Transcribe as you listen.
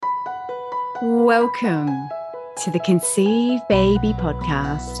Welcome to the Conceive Baby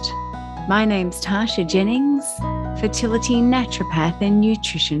podcast. My name's Tasha Jennings, fertility naturopath and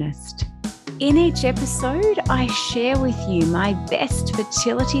nutritionist. In each episode, I share with you my best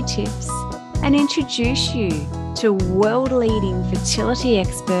fertility tips and introduce you to world-leading fertility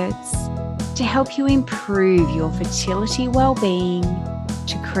experts to help you improve your fertility well-being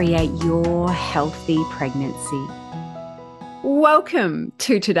to create your healthy pregnancy. Welcome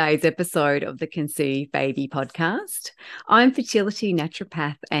to today's episode of the Conceive Baby podcast. I'm fertility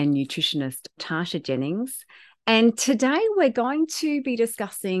naturopath and nutritionist Tasha Jennings, and today we're going to be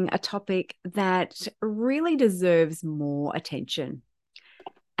discussing a topic that really deserves more attention,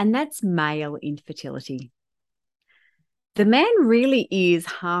 and that's male infertility. The man really is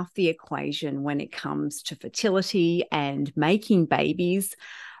half the equation when it comes to fertility and making babies,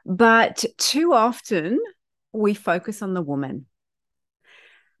 but too often we focus on the woman,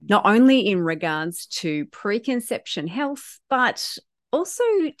 not only in regards to preconception health, but also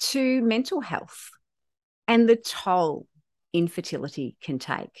to mental health and the toll infertility can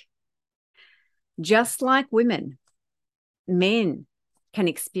take. Just like women, men can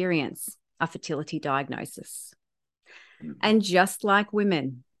experience a fertility diagnosis. And just like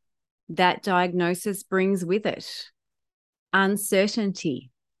women, that diagnosis brings with it uncertainty,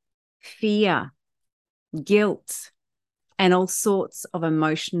 fear, guilt, and all sorts of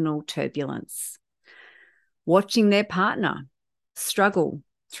emotional turbulence. Watching their partner struggle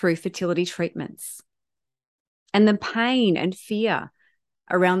through fertility treatments and the pain and fear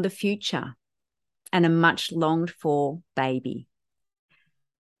around the future and a much longed for baby.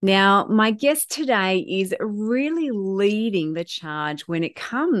 Now, my guest today is really leading the charge when it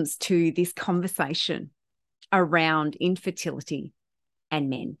comes to this conversation around infertility and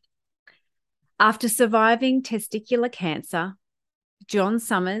men. After surviving testicular cancer, John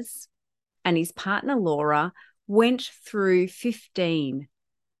Summers and his partner Laura went through 15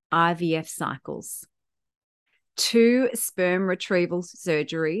 IVF cycles, 2 sperm retrieval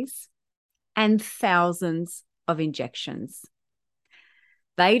surgeries, and thousands of injections.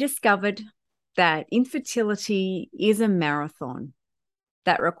 They discovered that infertility is a marathon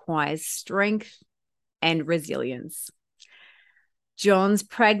that requires strength and resilience. John's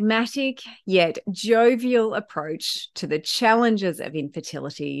pragmatic yet jovial approach to the challenges of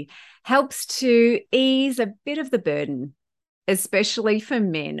infertility helps to ease a bit of the burden, especially for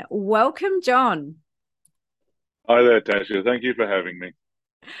men. Welcome, John. Hi there, Tasha. Thank you for having me.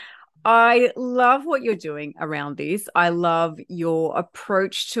 I love what you're doing around this. I love your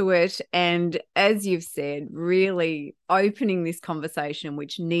approach to it. And as you've said, really opening this conversation,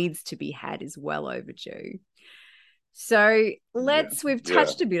 which needs to be had, is well overdue. So we've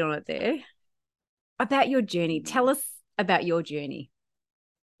touched a bit on it there, about your journey. Tell us about your journey.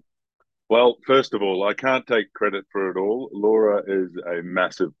 Well, first of all, I can't take credit for it all. Laura is a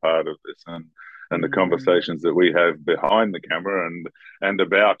massive part of this, and the conversations that we have behind the camera and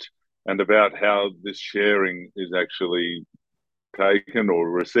about how this sharing is actually taken or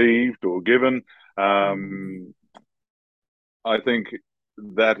received or given. I think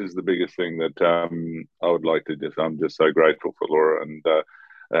that is the biggest thing that I would like to I'm just so grateful for Laura, and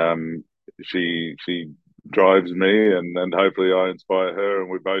she drives me, and hopefully I inspire her, and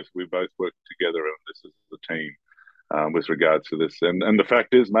we both work together on this as a team with regards to this. And the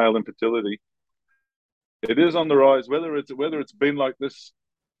fact is, male infertility, it is on the rise. Whether it's been like this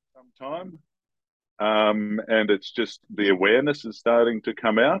some time, and it's just the awareness is starting to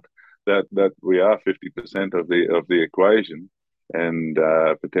come out that we are 50% of the equation. And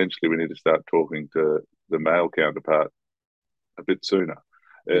potentially we need to start talking to the male counterpart a bit sooner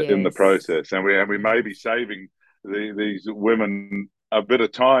in the process, and we may be saving these women a bit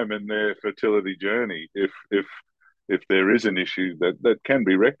of time in their fertility journey if there is an issue that can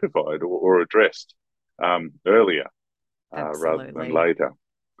be rectified or addressed earlier rather than later.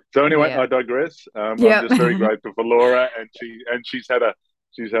 So anyway, I digress. I'm just very grateful for Laura, and she's had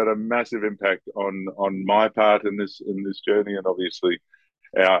a massive impact on my part in this journey, and obviously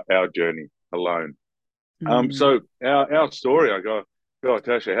our journey alone. So our story, I go, God,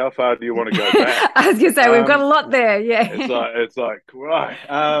 Tasha, how far do you want to go back? I was going to say we've got a lot there. Yeah, it's like right.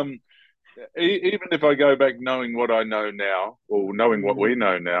 Even if I go back knowing what I know now, or knowing what we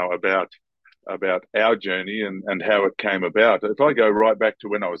know now about our journey and how it came about. If I go right back to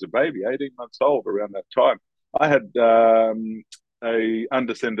when I was a baby, 18 months old, around that time, I had a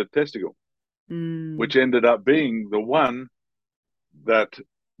undescended testicle, which ended up being the one that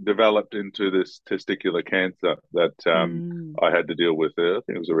developed into this testicular cancer that I had to deal with. I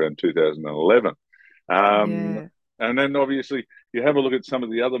think it was around 2011. And then obviously you have a look at some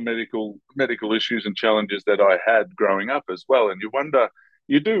of the other medical issues and challenges that I had growing up as well, and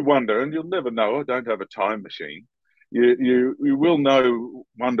you do wonder, and you'll never know. I don't have a time machine. You will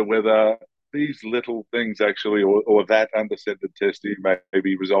wonder whether these little things actually, or that underscented testing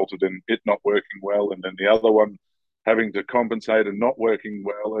maybe resulted in it not working well, and then the other one having to compensate and not working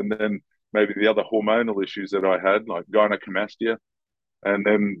well, and then maybe the other hormonal issues that I had, like gynecomastia, and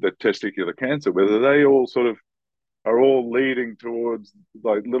then the testicular cancer, whether they all sort of are all leading towards,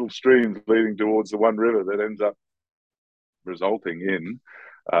 like little streams leading towards the one river that ends up resulting in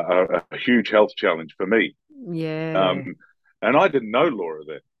a huge health challenge for me. Yeah. Um, and I didn't know Laura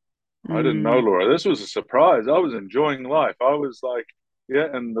then. I didn't know Mm. Laura. This was a surprise. I was enjoying life. I was like, yeah,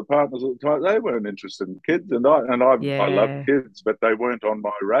 and the partners at the time, they weren't interested in kids, and I loved Yeah. kids, but they weren't on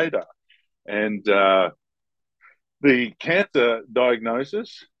my radar. And the cancer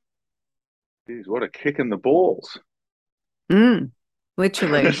diagnosis, geez, what a kick in the balls. Mm.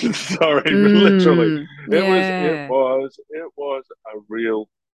 Literally. Sorry, literally. Mm. Yeah. It was a real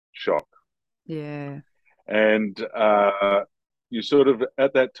shock. Yeah. And you sort of,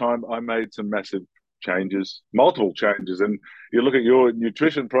 at that time, I made some massive changes, multiple changes. And you look at your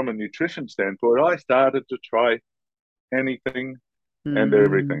nutrition from a nutrition standpoint, I started to try anything and Mm.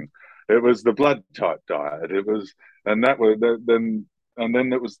 everything. It was the blood type diet. It was, and that was then, and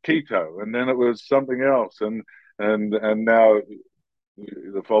then it was keto, and then it was something else, and now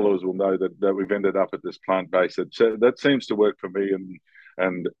the followers will know that we've ended up at this plant based. That seems to work for me,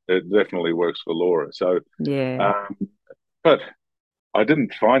 and it definitely works for Laura. So, Yeah. um, but I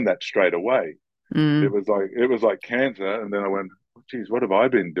didn't find that straight away. Mm. It was like cancer, and then I went, oh, geez, what have I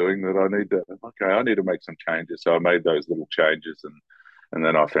been doing that I need to? Okay, I need to make some changes. So I made those little changes, and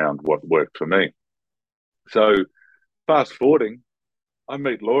then I found what worked for me. So fast forwarding, I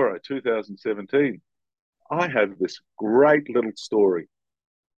meet Laura 2017. I have this great little story.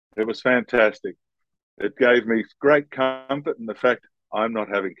 It was fantastic. It gave me great comfort in the fact I'm not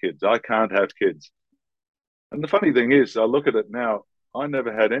having kids. I can't have kids. And the funny thing is, I look at it now, I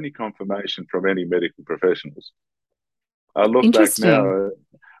never had any confirmation from any medical professionals. I look back Interesting. now,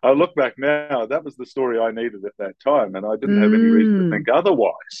 I look back now, that was the story I needed at that time, and I didn't have any reason to Mm. think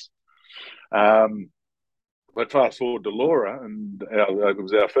otherwise. Um, but fast forward to Laura, and it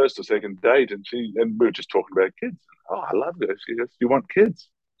was our first or second date, and we were just talking about kids. Oh, I love her. She goes, "You want kids?"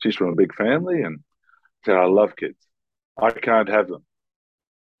 She's from a big family, and said, "I love kids. I can't have them."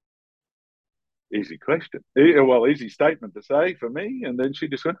 Easy question. Well, easy statement to say for me. And then she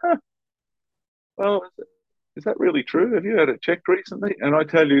just went, "Huh, well, is that really true? Have you had it checked recently?" And I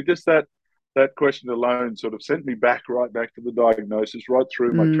tell you, just that question alone sort of sent me back, right back to the diagnosis, right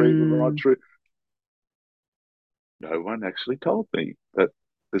through my treatment, right Mm. through. No one actually told me that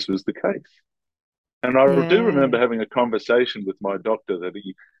this was the case. And I do Yeah. remember having a conversation with my doctor that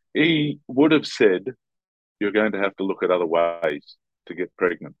he would have said, "You're going to have to look at other ways to get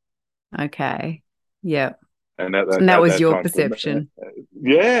pregnant." Okay. Yep. And And that at was that your time, perception.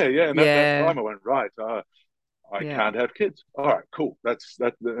 yeah, yeah. And at that Yeah. time, I went, right. I Yeah. can't have kids. All right, cool. That's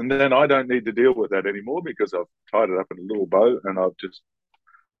that, and then I don't need to deal with that anymore because I've tied it up in a little bow and I've just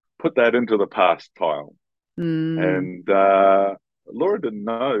put that into the past pile. Mm. And Laura didn't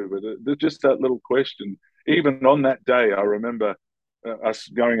know, but just that little question. Even on that day, I remember us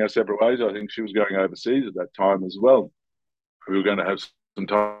going our separate ways. I think she was going overseas at that time as well. We were going to have some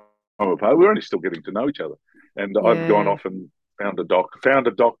time apart. We were only still getting to know each other, and I'd gone Yeah. off and found a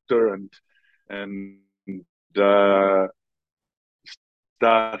doctor, and uh,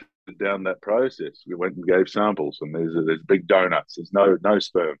 started down that process. We went and gave samples, and there's big donuts. There's no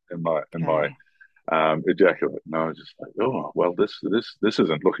sperm in my Okay. ejaculate, and I was just like, oh well, this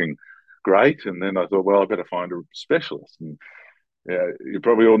isn't looking great. And then I thought, well, I better find a specialist. And yeah, you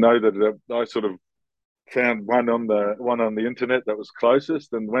probably all know that I sort of found one on the internet that was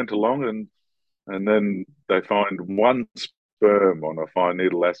closest, and went along, and then they find one sperm on a fine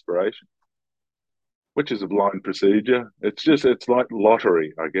needle aspiration, which is a blind procedure. It's like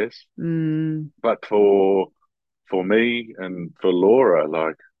lottery, I guess. Mm. But for me and for Laura,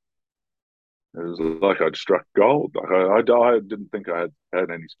 like it was like I'd struck gold. Like I didn't think I had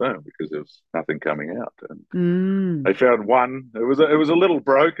any sperm because there was nothing coming out, and Mm. they found one. It was a little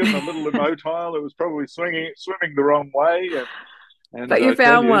broken, a little immotile. It was probably swimming the wrong way, But and you I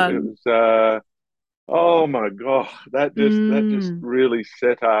tell found you, it one. was oh my god, that just Mm. really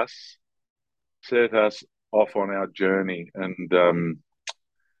set us off on our journey, and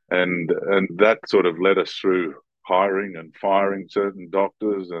that sort of led us through hiring and firing certain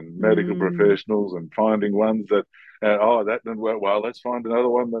doctors and medical Mm. professionals, and finding ones that oh, that didn't work well, let's find another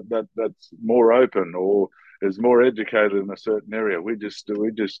one that's more open, or is more educated in a certain area. We just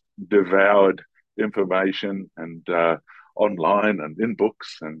devoured information and online and in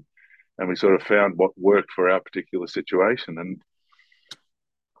books, and we sort of found what worked for our particular situation. And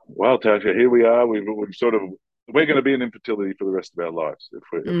well, Tasha, here we are. We've sort of we're going to be in infertility for the rest of our lives. If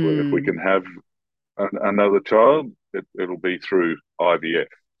we Mm. can have another child, it'll be through IVF.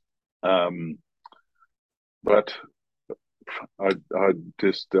 Um, but I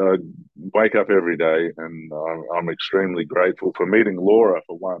just wake up every day, and I'm extremely grateful for meeting Laura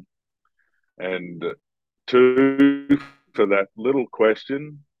for one, and two for that little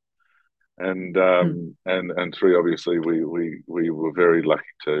question, and three, obviously we were very lucky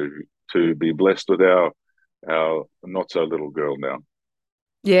to be blessed with our not so little girl now.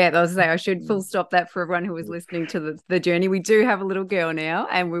 Yeah, I was say I should full Mm. stop that for everyone who was listening to the journey. We do have a little girl now,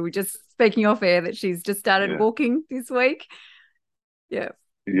 and we were just speaking off air that she's just started Yeah. walking this week. Yeah,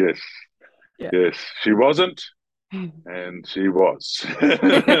 Yes. yeah. Yes. She wasn't, and she was,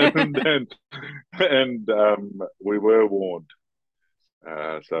 and we were warned.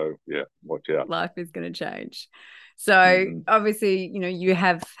 So yeah, watch out. Life is going to change. So Mm-hmm. obviously, you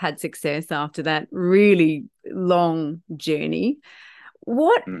have had success after that really long journey.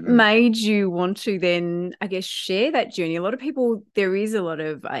 What Mm-hmm. made you want to then, I guess, share that journey? A lot of people, there is a lot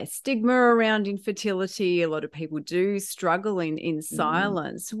of stigma around infertility. A lot of people do struggle in Mm-hmm.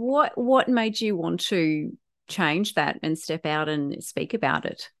 silence. What made you want to change that and step out and speak about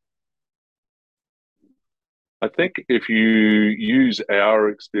it? I think if you use our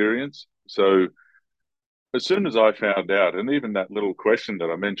experience, so as soon as I found out, and even that little question that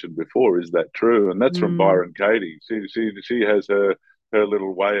I mentioned before, is that true? And that's from Mm, Byron Katie. She has her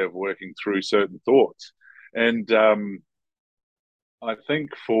little way of working through certain thoughts, and I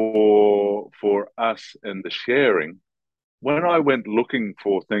think for us and the sharing, when I went looking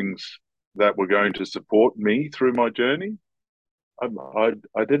for things that were going to support me through my journey, I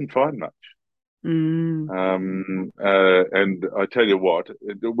didn't find much. mm, And I tell you what,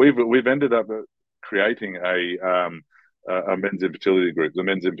 we've ended up creating a men's infertility group, the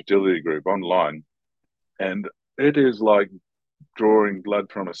men's infertility group online, and it is like drawing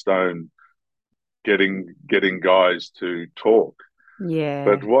blood from a stone, getting guys to talk.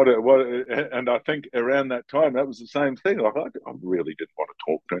 But yeah, and I think around that time that was the same thing. Like I really didn't want to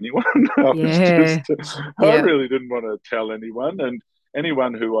talk to anyone. yeah, I yeah. really didn't want to tell anyone. And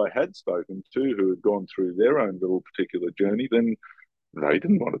anyone who I had spoken to who had gone through their own little particular journey, then they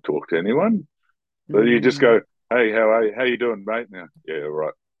didn't want to talk to anyone. So you just Mm, go, "Hey, how you doing, mate?" Now, yeah,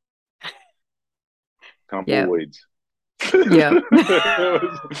 right. yeah, Tumbleweeds. yeah.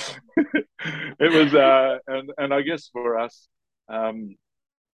 it was, and I guess for us, um,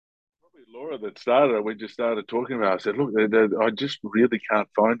 probably Laura that started it. We just started talking about it. I said, "Look, I just really can't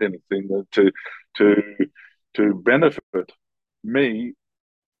find anything to to benefit me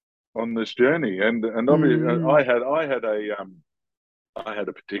on this journey." And obviously, Mm, I had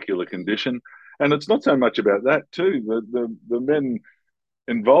a particular condition, and it's not so much about that too. The men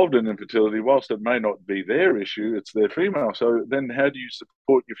involved in infertility, whilst it may not be their issue, it's their female. So then, how do you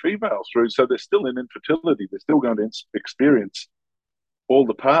support your females through? So they're still in infertility. They're still going to experience all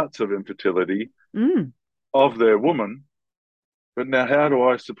the parts of infertility mm, of their woman. But now, how do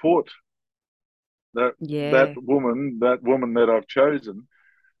I support that yeah, that woman that I've chosen?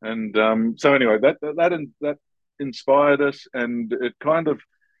 And so anyway, that inspired us, and it kind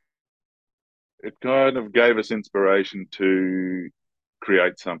of gave us inspiration to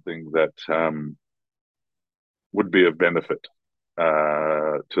create something that would be of benefit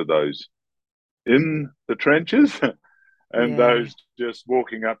to those in the trenches and yeah. those just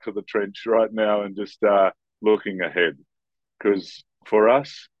walking up to the trench right now and just looking ahead. Because for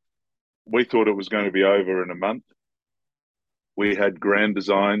us, we thought it was going to be over in a month. We had grand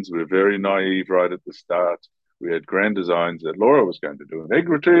designs. We were very naive right at the start. We had grand designs that Laura was going to do an egg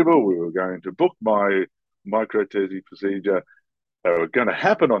retrieval. We were going to book my microtesy procedure. They were going to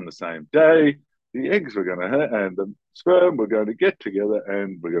happen on the same day. The eggs were going to and the sperm were going to get together,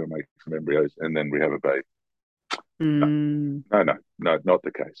 and we're going to make some embryos, and then we have a baby. No, Mm, no, not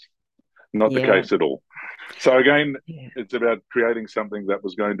the case. Not the yeah, case at all. So again, yeah. it's about creating something that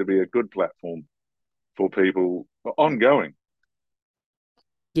was going to be a good platform for people ongoing.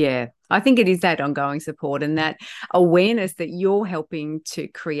 Yeah, I think it is that ongoing support and that awareness that you're helping to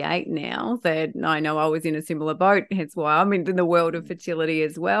create now. That I know I was in a similar boat, hence why I'm in the world of fertility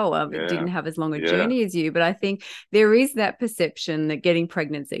as well. I Yeah, didn't have as long a yeah, journey as you, but I think there is that perception that getting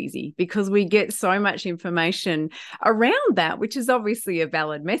pregnant's easy because we get so much information around that, which is obviously a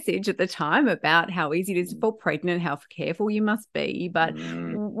valid message at the time about how easy it is to fall pregnant, how careful you must be, but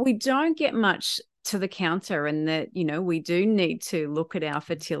mm, we don't get much to the counter, and that, you know, we do need to look at our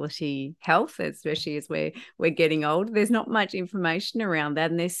fertility health, especially as we're getting old. There's not much information around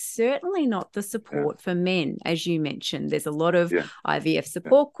that, and there's certainly not the support for men, as you mentioned. There's a lot of IVF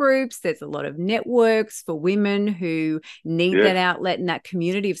support groups. There's a lot of networks for women who need that outlet and that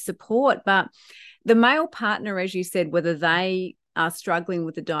community of support. But the male partner, as you said, whether they are struggling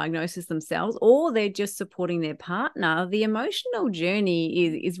with the diagnosis themselves or they're just supporting their partner, the emotional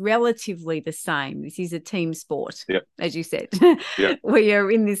journey is relatively the same. This is a team sport, as you said. We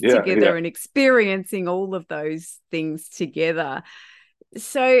are in this together and experiencing all of those things together.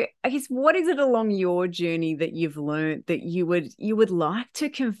 So I guess, what is it along your journey that you've learned that you would like to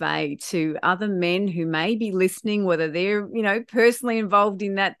convey to other men who may be listening, whether they're, you know, personally involved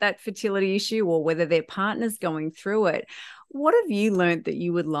in that fertility issue or whether their partner's going through it? What have you learned that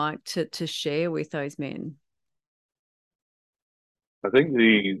you would like to share with those men? I think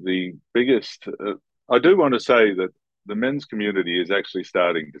the biggest, I do want to say that the men's community is actually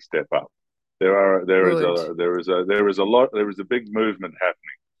starting to step up. There is a big movement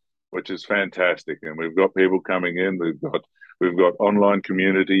happening, which is fantastic, and we've got people coming in. We've got online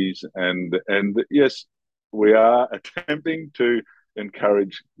communities, and yes, we are attempting to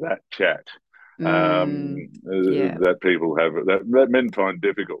encourage that chat that people have that men find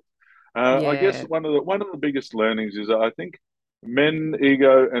difficult. I guess one of the biggest learnings is, I think, men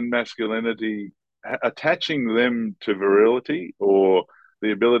ego and masculinity, attaching them to virility or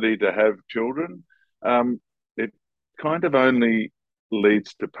the ability to have children, it kind of only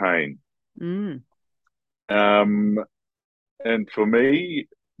leads to pain. And for me,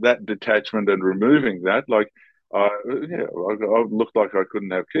 that detachment and removing that, like, I looked like I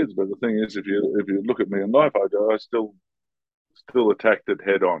couldn't have kids, but the thing is, if you look at me in life, I still attacked it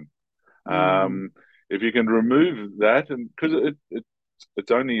head on. If you can remove that, and because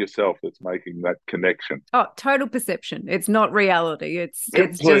it's only yourself that's making that connection. Oh, total perception. It's not reality. It's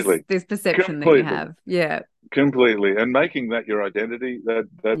just this perception that you have. Yeah. Completely. And making that your identity,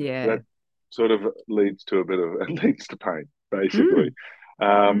 that sort of leads to pain, basically.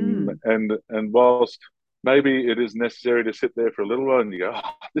 And whilst maybe it is necessary to sit there for a little while and you go,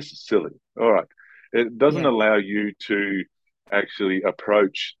 oh, this is silly. All right. It doesn't allow you to actually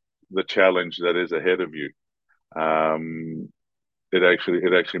approach the challenge that is ahead of you. It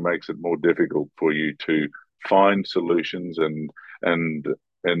actually makes it more difficult for you to find solutions and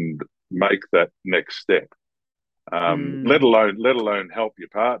make that next step. Let alone help your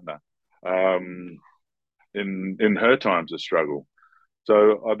partner in her times of struggle.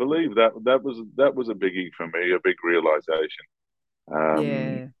 So I believe that was a biggie for me, a big realization.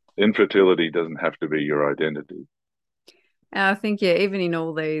 Infertility doesn't have to be your identity. I think, even in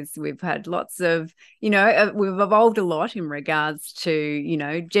all these, we've had lots of, we've evolved a lot in regards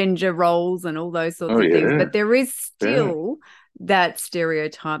to, gender roles and all those sorts of things. But there is still that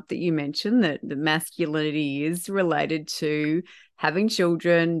stereotype that you mentioned, that the masculinity is related to having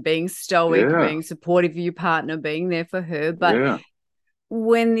children, being stoic, being supportive of your partner, being there for her. But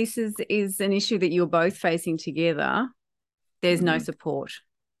when this is an issue that you're both facing together, there's no support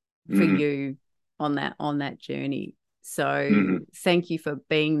for you on that journey. So thank you for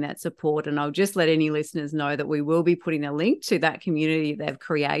being that support. And I'll just let any listeners know that we will be putting a link to that community they've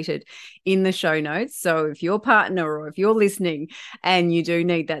created in the show notes. So if your partner or if you're listening and you do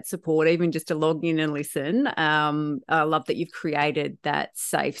need that support, even just to log in and listen, I love that you've created that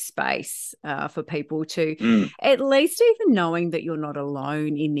safe space for people to at least even knowing that you're not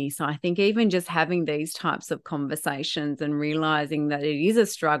alone in this. I think even just having these types of conversations and realizing that it is a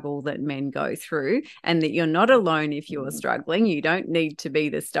struggle that men go through and that you're not alone if you're struggling. You don't need to be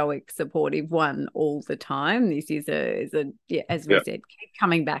the stoic, supportive one all the time. This is as we said, keep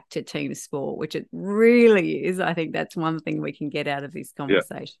coming back to team sport, which it really is. I think that's one thing we can get out of this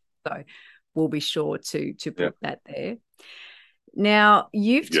conversation. So we'll be sure to put that there. Now,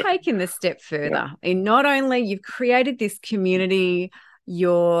 you've taken the step further in not only you've created this community,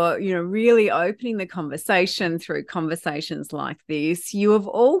 you're really opening the conversation through conversations like this. You have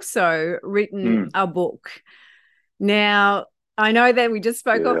also written a book. Now, I know that we just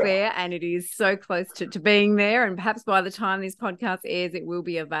spoke off air and it is so close to being there, and perhaps by the time this podcast airs, it will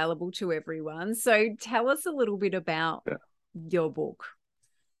be available to everyone. So tell us a little bit about your book.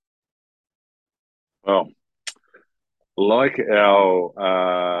 Well, like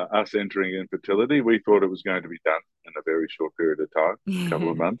us entering infertility, we thought it was going to be done in a very short period of time, a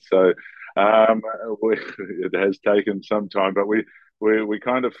couple of months. So it has taken some time, but we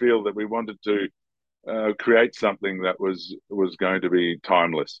kind of feel that we wanted to create something that was going to be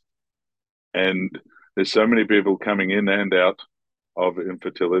timeless. And there's so many people coming in and out of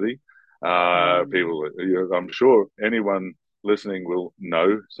infertility. Mm. People, I'm sure anyone listening will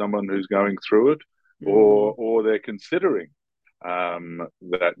know someone who's going through it, Mm. or they're considering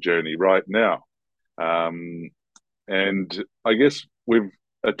that journey right now. Um, and I guess we've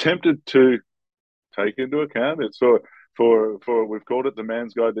attempted to take into account. It's for we've called it the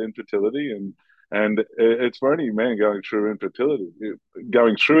man's guide to infertility, and it's for any man going through infertility.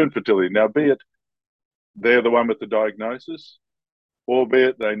 Now, be it they're the one with the diagnosis,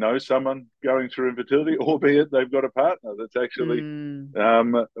 albeit they know someone going through infertility, albeit they've got a partner that's actually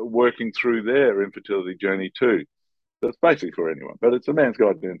Mm. working through their infertility journey too. So it's basically for anyone, but it's a man's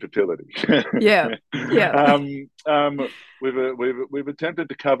guide to infertility. Yeah. Yeah. We've attempted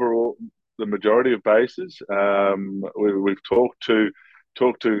to cover the majority of bases. We've talked to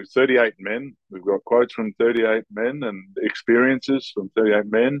 38 men. We've got quotes from 38 men and experiences from 38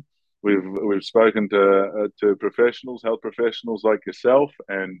 men. We've spoken to professionals, health professionals like yourself,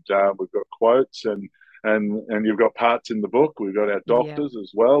 and we've got quotes and you've got parts in the book. We've got our Yeah. doctors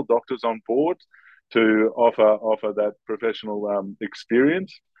as well, doctors on board to offer that professional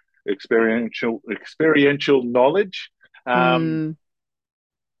experiential knowledge, Mm.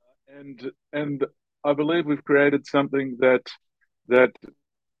 and I believe we've created something that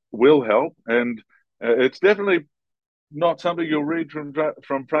will help, and it's definitely not something you'll read from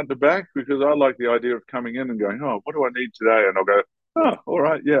front to back, because I like the idea of coming in and going, oh, what do I need today? And I'll go, oh, all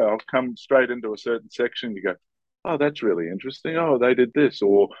right, yeah, I'll come straight into a certain section. You go, oh, that's really interesting. Oh, they did this,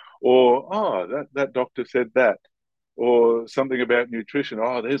 or oh, that doctor said that, or something about nutrition.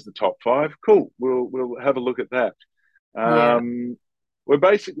 Oh, there's the top five. Cool. We'll have a look at that. Yeah. Um, we're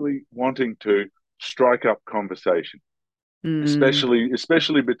basically wanting to strike up conversation, Mm.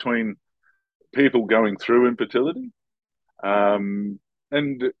 especially between people going through infertility, and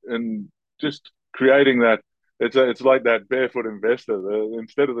just creating that. It's like that barefoot investor.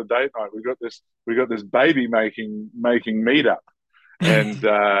 Instead of the date night, we got this baby making meetup,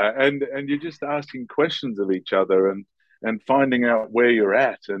 and you're just asking questions of each other, and finding out where you're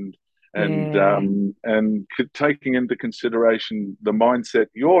at, Yeah. and taking into consideration the mindset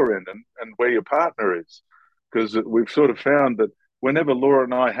you're in, and where your partner is, because we've sort of found that whenever Laura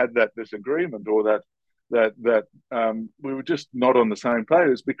and I had that disagreement, or that we were just not on the same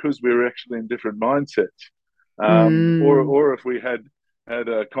page, because we were actually in different mindsets, Mm. or if we had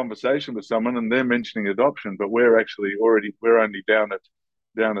a conversation with someone and they're mentioning adoption, but we're only down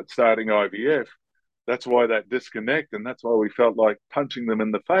at starting IVF. That's why that disconnect, and that's why we felt like punching them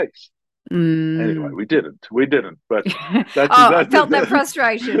in the face. Anyway, Mm. we didn't, but Oh, that's I that, felt that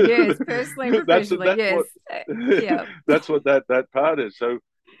frustration. Yes, personally and that's professionally. that's Yes. what Yeah. that's what that part is. So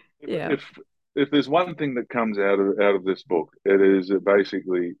if Yeah. if if there's one thing that comes out of this book, it is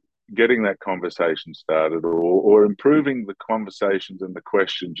basically getting that conversation started, or improving the conversations and the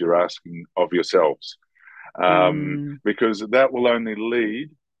questions you're asking of yourselves, Mm. because that will only lead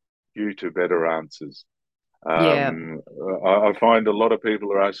you to better answers. Yeah. I find a lot of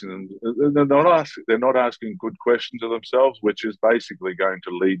people are asking them, they're not asking good questions of themselves, which is basically going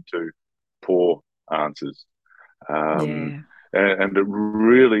to lead to poor answers. Um, Yeah. and it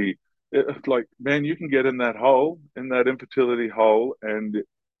really, like, man, you can get in that hole, in that infertility hole, and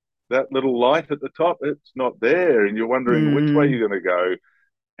that little light at the top, it's not there, and you're wondering which way Mm. you're going to go,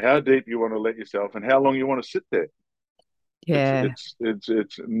 how deep you want to let yourself, and how long you want to sit there. It's Yeah. it's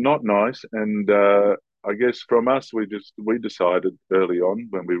it's not nice, and I guess from us, we decided early on,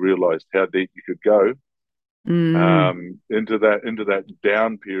 when we realised how deep you could go, Mm. into that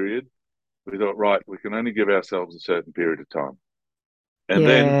down period. We thought, right, we can only give ourselves a certain period of time, and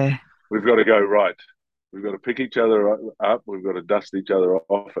then Yeah. we've got to go right. We've got to pick each other up. We've got to dust each other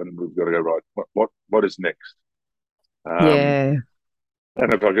off, and we've got to go right. What is next? Um, Yeah.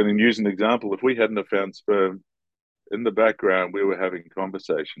 and if I can use an example, if we hadn't have found sperm, in the background, we were having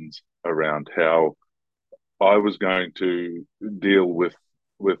conversations around how I was going to deal with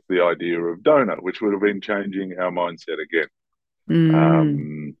the idea of donor, which would have been changing our mindset again. Mm.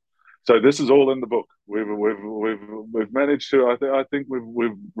 Um, so this is all in the book. We've managed to. I think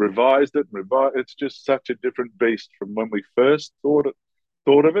we've revised it. It's just such a different beast from when we first thought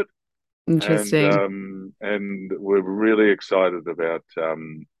of it, and Interesting. we're really excited about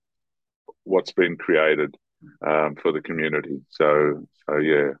what's been created for the community. So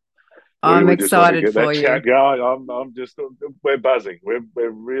yeah, we, I'm we just want to excited get that for you. chat going. I'm just we're buzzing. We're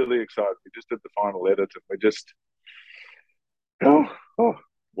really excited. We just did the final edit, and we're just oh, oh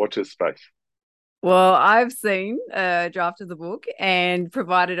watch this space. Well, I've seen a draft of the book and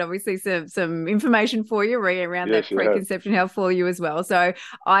provided obviously some information for you around that Yes, you have. preconception health for you as well. So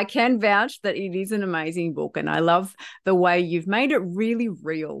I can vouch that it is an amazing book, and I love the way you've made it really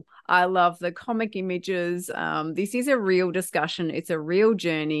real. I love the comic images. This is a real discussion. It's a real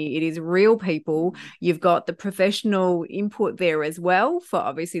journey. It is real people. You've got the professional input there as well for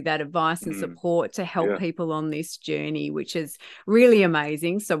obviously that advice and support to help Yeah. people on this journey, which is really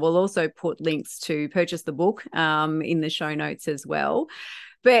amazing. So we'll also put links to purchase the book in the show notes as well.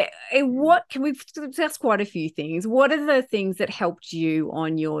 But what can we discuss quite a few things? What are the things that helped you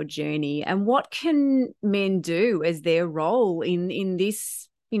on your journey, and what can men do as their role in this,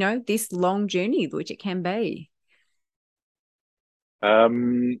 this long journey, which it can be?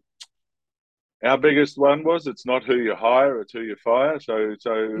 Um, our biggest one was it's not who you hire, it's who you fire. So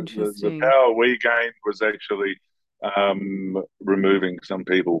the Interesting. power we gained was actually removing some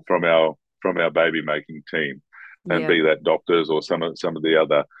people from our baby making team, and Yeah. be that doctors or some of the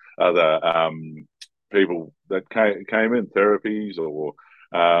other people that came in therapies or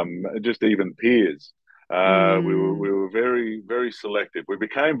just even peers. We Mm, were very selective. We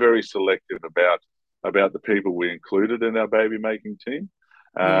became very selective about the people we included in our baby making team.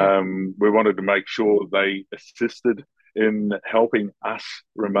 yeah. We wanted to make sure they assisted in helping us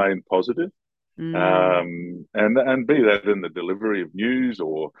remain positive, Mm, and be that in the delivery of news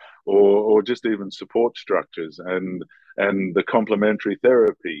or just even support structures and the complementary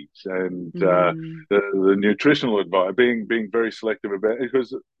therapies and mm. the nutritional advice, being very selective about it, because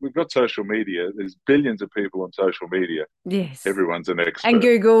we've got social media. There's billions of people on social media. Yes. Everyone's an And expert,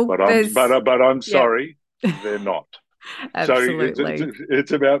 Google, there's, but I'm yeah, sorry, they're not. So absolutely.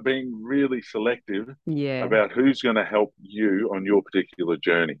 it's about being really selective Yeah. about who's going to help you on your particular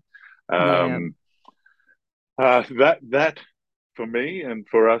journey. Yeah. Um, that for me and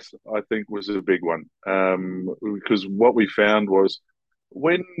for us, I think was a big one, because what we found was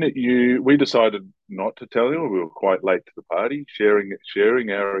when we decided not to tell you, we were quite late to the party,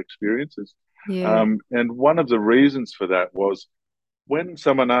 sharing our experiences, Yeah. and one of the reasons for that was when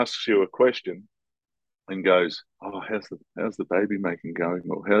someone asks you a question and goes, "Oh, how's the baby making going?"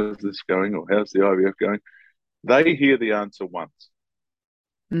 or "How's this going?" or "How's the IVF going?" They hear the answer once.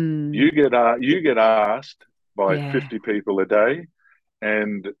 Mm, You get asked by yeah. 50 people a day,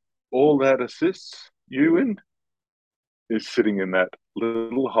 and all that assists you in is sitting in that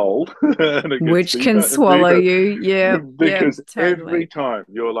little hole, and it gets Which can deeper and swallow deeper you. Yeah. Yeah. because every Totally. time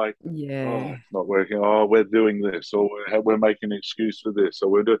you're like, "Oh, Yeah. it's not working. Oh, we're doing this, or we're making an excuse for this, or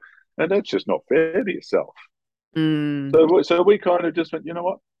we're doing," and that's just not fair to yourself. Mm, So we kind of just went, you know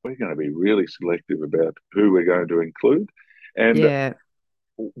what? We're going to be really selective about who we're going to include. And yeah.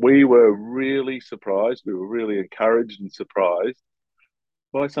 we were really surprised. We were really encouraged and surprised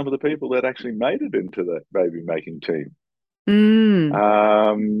by some of the people that actually made it into the baby making team,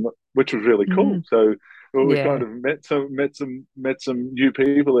 Mm, which was really cool. mm, So we kind yeah. of met some new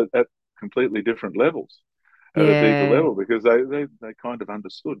people at completely different levels, at a deeper Yeah. level, because they kind of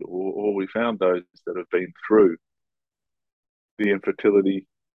understood, or we found those that have been through the infertility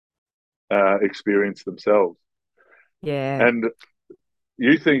experience themselves. Yeah. And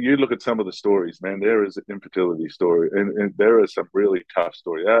you look at some of the stories, man. There is an infertility story, and there are some really tough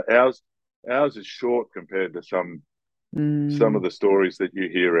stories. Ours is short compared to some of Mm, the stories that you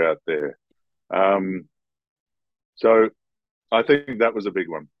hear out there. Um, so I think that was a big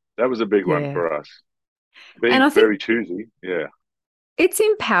one. That was a big one yeah. for us. And Being I think very choosy, yeah. it's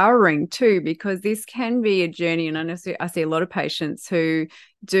empowering too, because this can be a journey. And I see a lot of patients who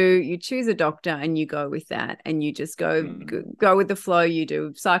you choose a doctor and you go with that and you just go with the flow. You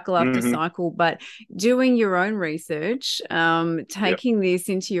do cycle after Mm-hmm. cycle, but doing your own research, Yeah. taking this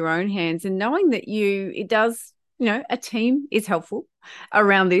into your own hands and knowing that it does, a team is helpful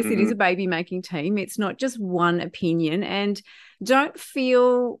around this. It is Mm-hmm. a baby making team. It's not just one opinion. And don't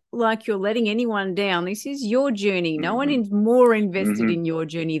feel like you're letting anyone down. This is your journey. No one Mm-hmm. is more invested Mm-hmm. in your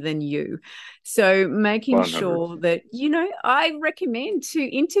journey than you. So making 100. sure that, I recommend to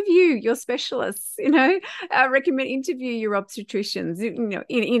interview your specialists, I recommend interview your obstetricians,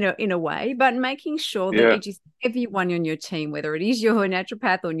 in a way, but making sure that Yeah. it is everyone on your team, whether it is your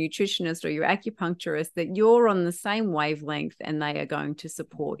naturopath or nutritionist or your acupuncturist, that you're on the same wavelength and they are going to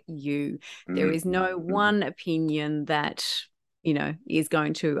support you. There is no Mm-hmm. one opinion that is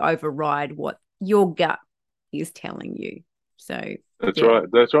going to override what your gut is telling you. So, That's yeah. right.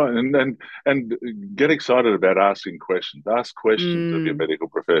 That's right. And get excited about asking questions. Ask questions of your Mm, medical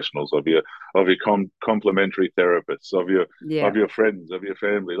professionals, of your complementary therapists, yeah. of your friends, of your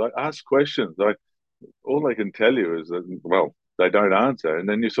family. Like, ask questions. Like, all they can tell you is that, well, they don't answer, and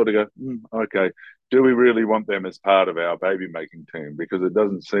then you sort of go, okay, do we really want them as part of our baby making team? Because it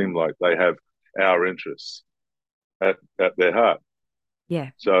doesn't seem like they have our interests at their heart.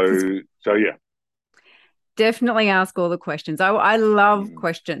 Yeah. Because So yeah. definitely ask all the questions. I love Mm.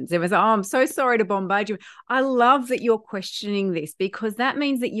 questions. It was, oh, I'm so sorry to bombard you. I love that you're questioning this, because that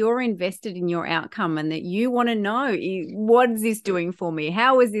means that you're invested in your outcome and that you want to know, what is this Yeah. doing for me?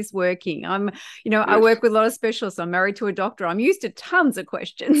 How is this working? I Yes. work with a lot of specialists. I'm married to a doctor. I'm used to tons of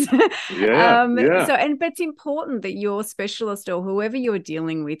questions. Yeah. Yeah. But it's important that your specialist or whoever you're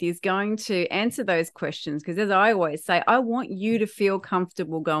dealing with is going to answer those questions, because as I always say, I want you to feel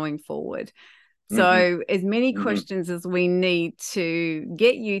comfortable going forward. Mm-hmm. So as many Mm-hmm. questions as we need to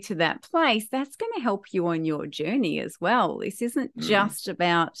get you to that place, that's going to help you on your journey as well. This isn't Mm-hmm. just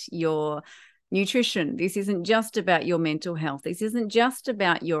about your nutrition. This isn't just about your mental health. This isn't just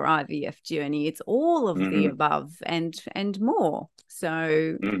about your IVF journey. It's all of the Mm-hmm. above and more. So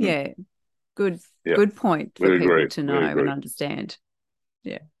Mm-hmm. yeah, good Yeah. good point for We people agree. to We know and agree. understand.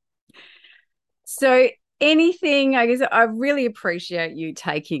 Yeah. So anything, I guess I really appreciate you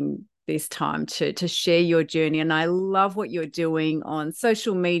taking this time to share your journey. And I love what you're doing on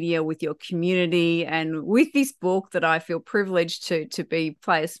social media with your community and with this book that I feel privileged to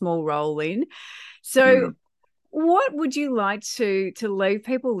play a small role in. So Mm. what would you like to leave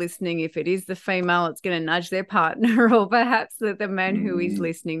people listening, if it is the female that's going to nudge their partner, or perhaps the man who is Mm.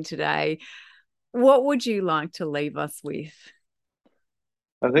 listening today? What would you like to leave us with?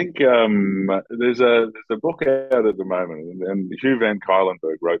 I think there's a book out at the moment, and Hugh Van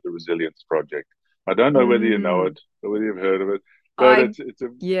Cuylenberg wrote the Resilience Project. I don't know whether you know Mm, it or whether you've heard of it, but I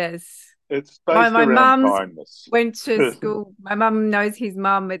yes. it's My based my around mum's kindness. went to school. My mum knows his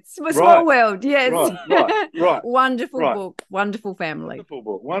mum. It's a small Right, world. Yes. right, right, right, Wonderful right. book. Wonderful family. Wonderful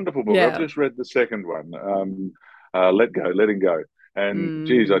book, wonderful book. I've Yeah. just read the second one, Letting Go. And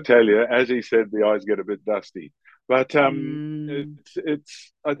geez, I Mm, tell you, as he said, the eyes get a bit dusty. But mm,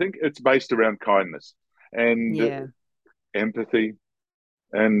 I think it's based around kindness and yeah. empathy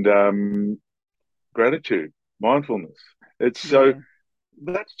and gratitude, mindfulness. It's so Yeah.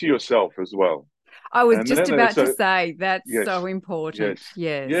 that's to yourself as well. I was And just then about to so say that's yes, so yes, important.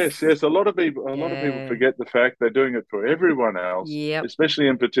 Yes. yes. A lot of people Yeah. forget the fact they're doing it for everyone else, Yep. especially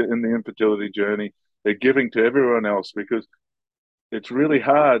in the infertility journey. They're giving to everyone else because it's really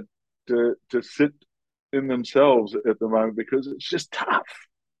hard to sit in themselves at the moment because it's just tough.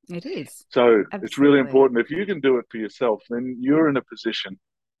 It is. So it's really Absolutely. important. If you can do it for yourself, then you're in a position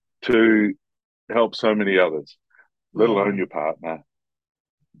to help so many others, let alone Yeah. your partner,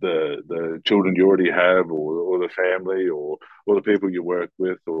 the children you already have, or the family, or the people you work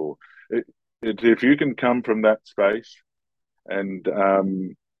with, or it, if you can come from that space and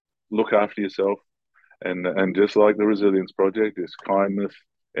look after yourself, and just like the Resilience Project, is kindness,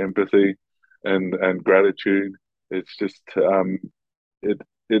 empathy, and gratitude. It's just it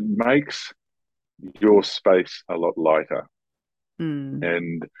it makes your space a lot lighter,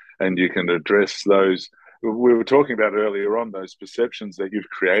 Mm, and you can address those. We were talking about earlier on those perceptions that you've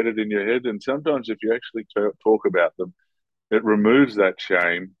created in your head, and sometimes if you actually talk about them, it removes that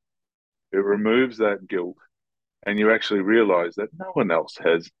shame, it removes that guilt, and you actually realize that no one else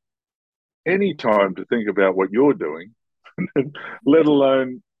has any time to think about what you're doing, let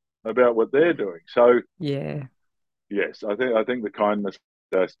alone about what they're doing. So yeah. yes, I think the kindness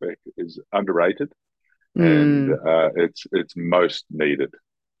aspect is underrated, and Mm. it's most needed.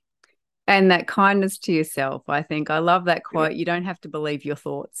 And that kindness to yourself. I think I love that Yeah, quote. You don't have to believe your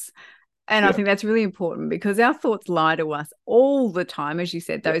thoughts. And I yeah, think that's really important, because our thoughts lie to us all the time, as you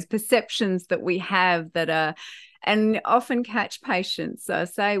said, yeah. those perceptions that we have that are, and often catch patients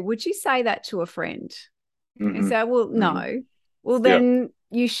say, would you say that to a friend? And Mm-hmm. say, well, Mm-hmm. no. Well, Yeah. then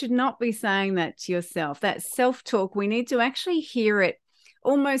you should not be saying that to yourself. That self-talk, we need to actually hear it,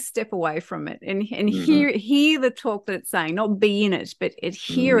 almost step away from it and Mm-hmm. hear the talk that it's saying, not be in it, but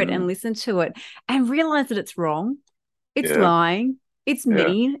hear it Mm-hmm. and listen to it and realize that it's wrong, it's Yeah, lying, it's yeah.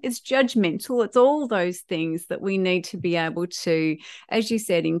 mean, it's judgmental, it's all those things that we need to be able to, as you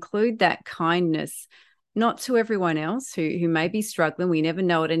said, include that kindness, not to everyone else who may be struggling. We never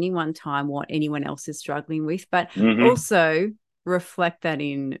know at any one time what anyone else is struggling with, but Mm-hmm. also reflect that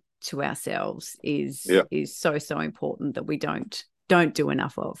in to ourselves Yeah. is so important that we don't do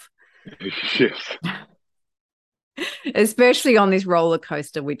enough of, Yes. especially on this roller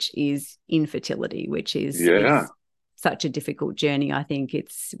coaster, which is infertility, which Yeah. is such a difficult journey. I think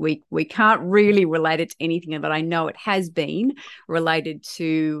it's we can't really relate it to anything, but I know it has been related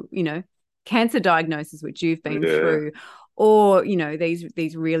to, cancer diagnosis, which you've been Yeah. through, or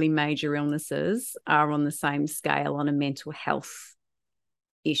these really major illnesses are on the same scale on a mental health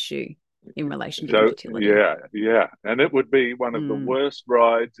issue in relation to So infertility. yeah, yeah. And it would be one of the Mm. worst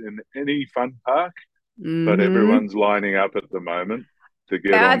rides in any fun park, but Hmm. everyone's lining up at the moment to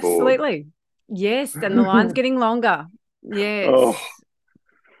get on board. Absolutely. Yes, and the line's getting longer. Oh, Yes.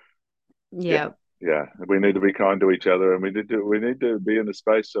 yeah, Yeah, yeah. We need to be kind to each other, and we need to be in a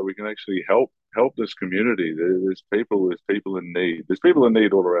space so we can actually help this community. There's people in need. There's people in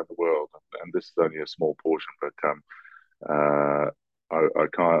need all around the world, and this is only a small portion. But uh,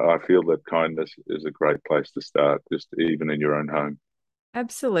 I feel that kindness is a great place to start, just even in your own home.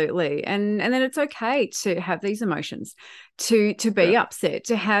 absolutely. And then it's okay to have these emotions, to Yeah, be upset,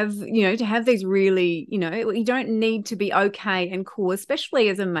 to have, to have these really, you don't need to be okay and cool, especially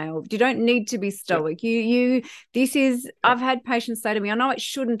as a male. You don't need to be yeah, stoic. This is, yeah, I've had patients say to me, I know it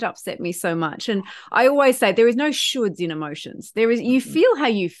shouldn't upset me so much. And I always say there is no shoulds in emotions. There is, you feel how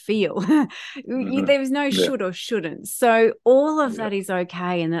you feel. mm-hmm. There is no Yeah, should or shouldn't. So all of yeah, that is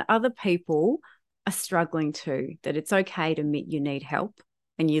okay. And that other people are struggling too, that it's okay to admit you need help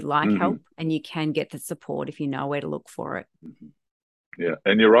and you like mm-hmm. help and you can get the support if you know where to look for it. Mm-hmm. Yeah.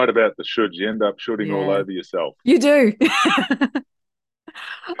 And you're right about the shoulds. You end up shooting all Yeah, over yourself. you do.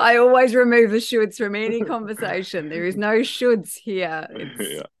 I always remove the shoulds from any conversation. There is no shoulds here. It's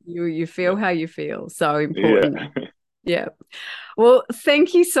Yeah, you yeah, feel how you feel. So important. yeah, Yeah. Well,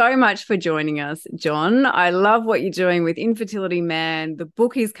 thank you so much for joining us, John. I love what you're doing with Infertility Man. The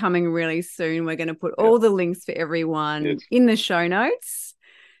book is coming really soon. We're going to put yeah. all the links for everyone Yes, in the show notes.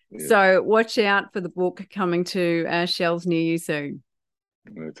 yes. So watch out for the book coming to our shelves near you soon.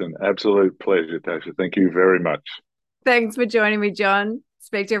 It's an absolute pleasure, Tasha. Thank you very much. Thanks for joining me, John.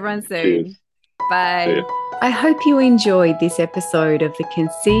 Speak to everyone soon. Cheers. See Bye. ya. I hope you enjoyed this episode of the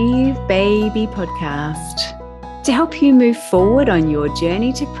Conceive Baby podcast. To help you move forward on your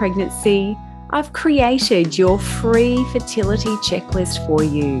journey to pregnancy, I've created your free fertility checklist for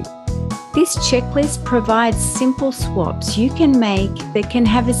you. This checklist provides simple swaps you can make that can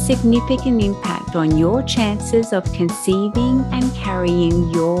have a significant impact on your chances of conceiving and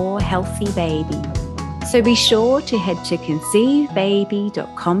carrying your healthy baby. So be sure to head to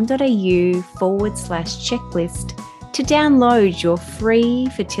conceivebaby.com.au/checklist to download your free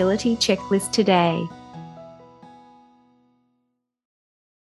fertility checklist today.